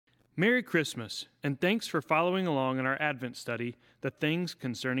Merry Christmas, and thanks for following along in our Advent study, The Things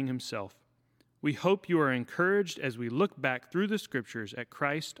Concerning Himself. We hope you are encouraged as we look back through the Scriptures at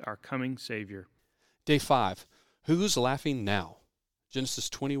Christ, our coming Savior. Day 5, Who's Laughing Now? Genesis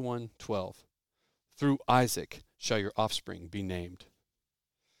 21:12. Through Isaac shall your offspring be named.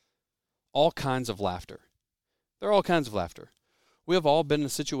 All kinds of laughter. There are all kinds of laughter. We have all been in a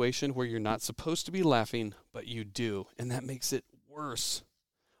situation where you're not supposed to be laughing, but you do, and that makes it worse.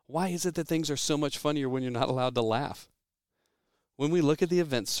 Why is it that things are so much funnier when you're not allowed to laugh? When we look at the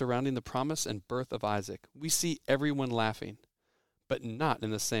events surrounding the promise and birth of Isaac, we see everyone laughing, but not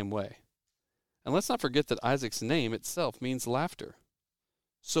in the same way. And let's not forget that Isaac's name itself means laughter.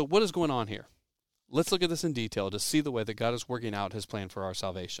 So what is going on here? Let's look at this in detail to see the way that God is working out his plan for our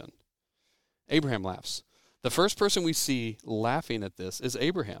salvation. Abraham laughs. The first person we see laughing at this is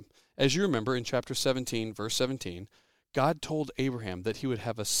Abraham. As you remember in chapter 17, verse 17, God told Abraham that he would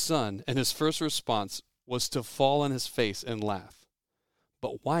have a son, and his first response was to fall on his face and laugh.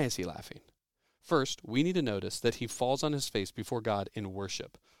 But why is he laughing? First, we need to notice that he falls on his face before God in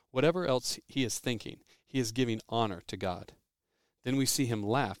worship. Whatever else he is thinking, he is giving honor to God. Then we see him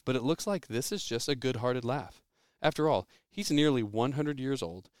laugh, but it looks like this is just a good-hearted laugh. After all, he's nearly 100 years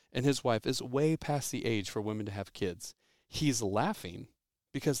old, and his wife is way past the age for women to have kids. He's laughing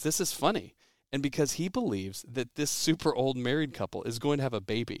because this is funny, and because he believes that this super old married couple is going to have a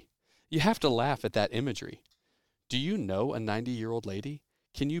baby. You have to laugh at that imagery. Do you know a 90-year-old lady?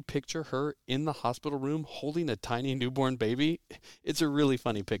 Can you picture her in the hospital room holding a tiny newborn baby? It's a really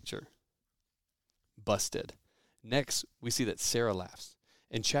funny picture. Busted. Next, we see that Sarah laughs.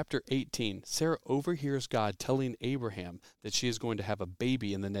 In chapter 18, Sarah overhears God telling Abraham that she is going to have a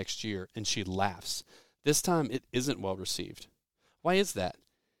baby in the next year, and she laughs. This time, it isn't well received. Why is that?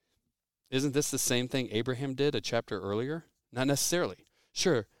 Isn't this the same thing Abraham did a chapter earlier? Not necessarily.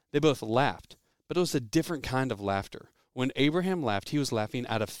 Sure, they both laughed, but it was a different kind of laughter. When Abraham laughed, he was laughing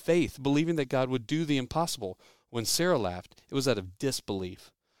out of faith, believing that God would do the impossible. When Sarah laughed, it was out of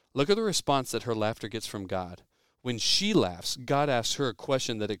disbelief. Look at the response that her laughter gets from God. When she laughs, God asks her a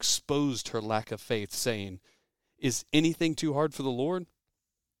question that exposed her lack of faith, saying, "Is anything too hard for the Lord?"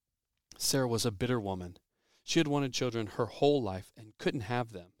 Sarah was a bitter woman. She had wanted children her whole life and couldn't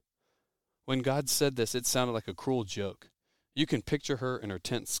have them. When God said this, it sounded like a cruel joke. You can picture her in her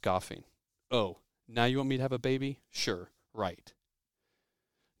tent scoffing. "Oh, now you want me to have a baby? Sure, right."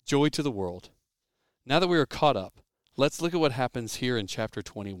 Joy to the world. Now that we are caught up, let's look at what happens here in chapter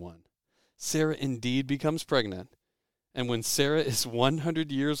 21. Sarah indeed becomes pregnant, and when Sarah is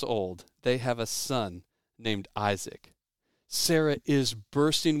 100 years old, they have a son named Isaac. Sarah is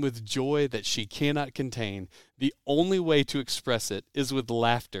bursting with joy that she cannot contain. The only way to express it is with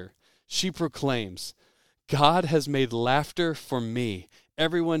laughter. She proclaims, "God has made laughter for me.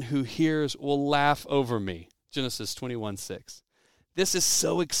 Everyone who hears will laugh over me." Genesis 21:6. This is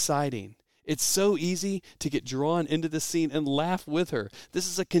so exciting. It's so easy to get drawn into the scene and laugh with her. This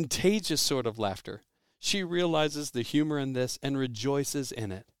is a contagious sort of laughter. She realizes the humor in this and rejoices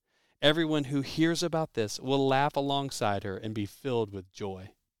in it. Everyone who hears about this will laugh alongside her and be filled with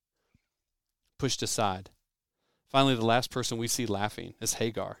joy. Pushed aside. Finally, the last person we see laughing is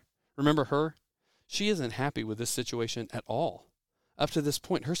Hagar. Remember her? She isn't happy with this situation at all. Up to this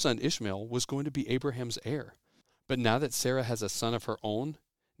point, her son Ishmael was going to be Abraham's heir. But now that Sarah has a son of her own,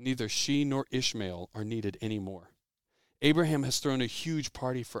 neither she nor Ishmael are needed anymore. Abraham has thrown a huge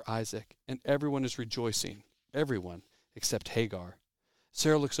party for Isaac, and everyone is rejoicing. Everyone except Hagar.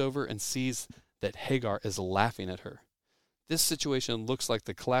 Sarah looks over and sees that Hagar is laughing at her. This situation looks like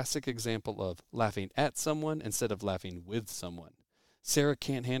the classic example of laughing at someone instead of laughing with someone. Sarah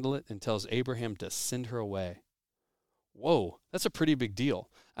can't handle it and tells Abraham to send her away. Whoa, that's a pretty big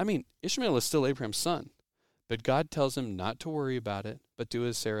deal. I mean, Ishmael is still Abraham's son. But God tells him not to worry about it, but do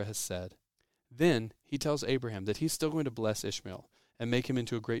as Sarah has said. Then he tells Abraham that he's still going to bless Ishmael and make him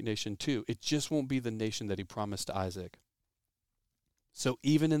into a great nation too. It just won't be the nation that he promised to Isaac. So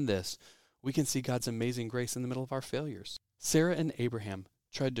even in this, we can see God's amazing grace in the middle of our failures. Sarah and Abraham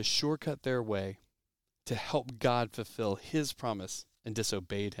tried to shortcut their way to help God fulfill his promise and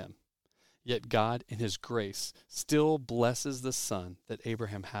disobeyed him. Yet God, in his grace, still blesses the son that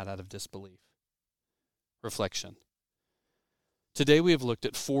Abraham had out of disbelief. Reflection. Today we have looked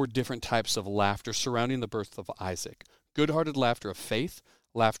at 4 different types of laughter surrounding the birth of Isaac. Good-hearted laughter of faith,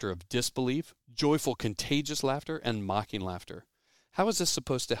 laughter of disbelief, joyful, contagious laughter, and mocking laughter. How is this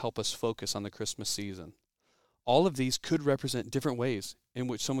supposed to help us focus on the Christmas season? All of these could represent different ways in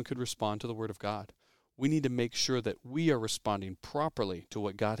which someone could respond to the Word of God. We need to make sure that we are responding properly to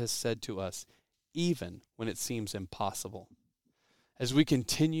what God has said to us, even when it seems impossible. As we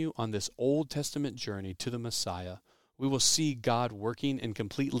continue on this Old Testament journey to the Messiah, we will see God working in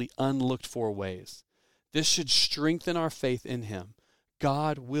completely unlooked-for ways. This should strengthen our faith in Him.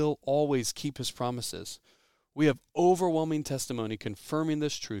 God will always keep His promises. We have overwhelming testimony confirming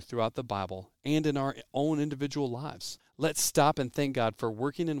this truth throughout the Bible and in our own individual lives. Let's stop and thank God for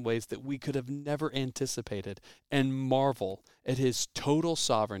working in ways that we could have never anticipated and marvel at His total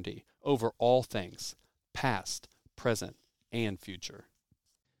sovereignty over all things, past, present, and future.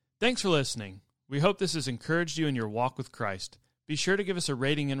 Thanks for listening. We hope this has encouraged you in your walk with Christ. Be sure to give us a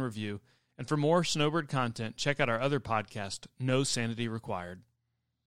rating and review. And for more Snowbird content, check out our other podcast, No Sanity Required.